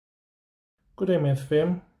Good day, Math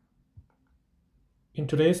fam. In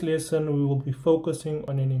today's lesson, we will be focusing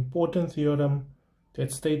on an important theorem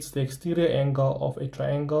that states the exterior angle of a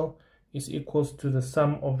triangle is equals to the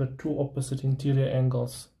sum of the two opposite interior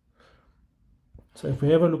angles. So if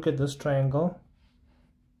we have a look at this triangle,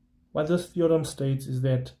 what this theorem states is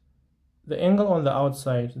that the angle on the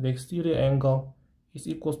outside, the exterior angle, is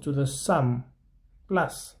equals to the sum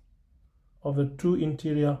plus of the two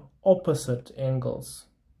interior opposite angles.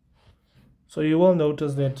 So you will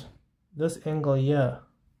notice that this angle here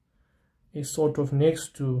is sort of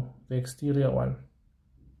next to the exterior one.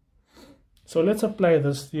 So let's apply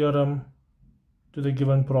this theorem to the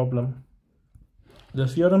given problem. The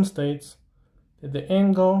theorem states that the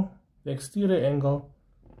angle, the exterior angle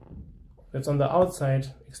that's on the outside,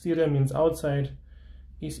 exterior means outside,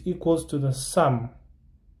 is equals to the sum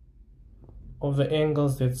of the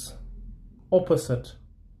angles that's opposite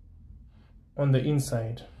on the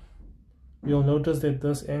inside. You'll notice that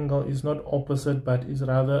this angle is not opposite but is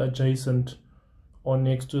rather adjacent or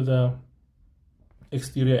next to the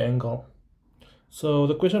exterior angle. So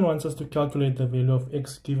the question wants us to calculate the value of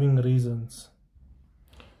x giving reasons.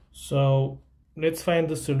 So let's find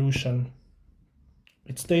the solution.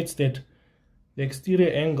 It states that the exterior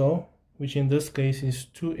angle, which in this case is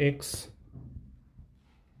 2x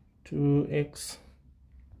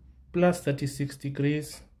plus 36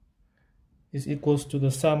 degrees, is equals to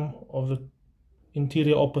the sum of the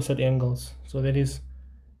interior opposite angles. So that is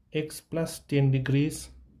x plus 10 degrees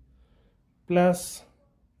plus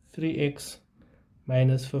 3x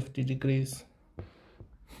minus 50 degrees.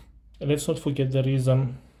 And let's not forget the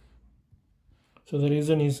reason. So the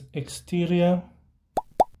reason is exterior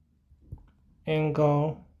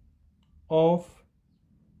angle of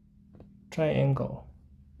triangle.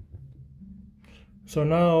 So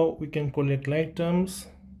now we can collect like terms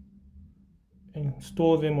and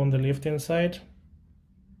store them on the left hand side.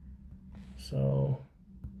 So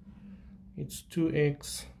it's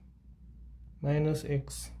 2x minus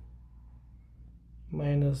x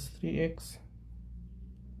minus 3x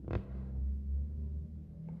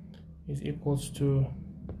is equals to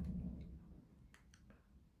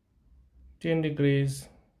 10 degrees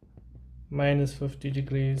minus 50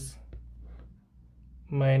 degrees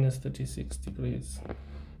minus 36 degrees.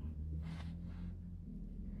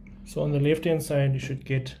 So on the left hand side you should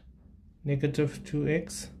get negative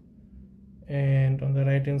 2x, and on the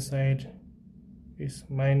right hand side is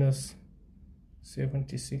minus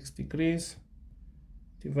 76 degrees.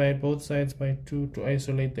 Divide both sides by 2 to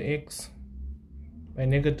isolate the x, by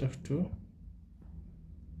negative 2.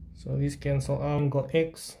 So these cancel out. Angle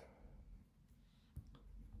x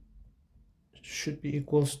should be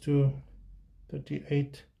equals to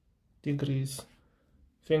 38 degrees.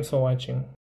 Thanks for watching.